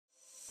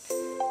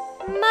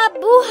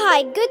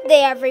Mabuhay! Good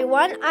day,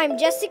 everyone. I'm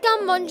Jessica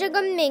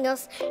Mondragon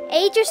Mingels,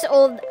 8 years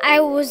old.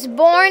 I was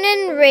born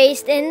and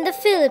raised in the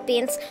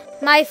Philippines.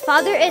 My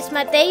father is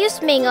Mateus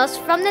Mingels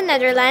from the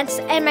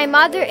Netherlands, and my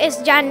mother is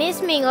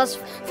Janice Mingels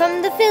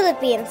from the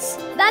Philippines.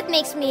 That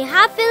makes me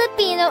half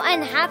Filipino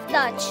and half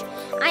Dutch.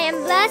 I am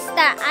blessed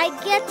that I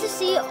get to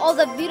see all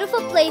the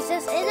beautiful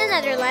places in the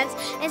Netherlands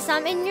and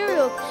some in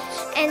Europe,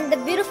 and the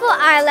beautiful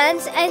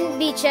islands and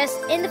beaches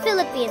in the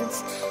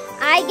Philippines.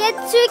 I get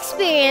to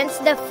experience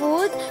the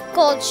food,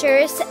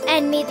 cultures,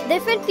 and meet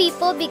different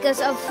people because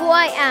of who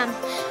I am.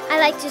 I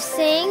like to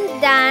sing,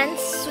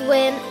 dance,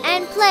 swim,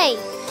 and play.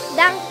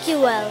 Thank you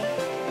well.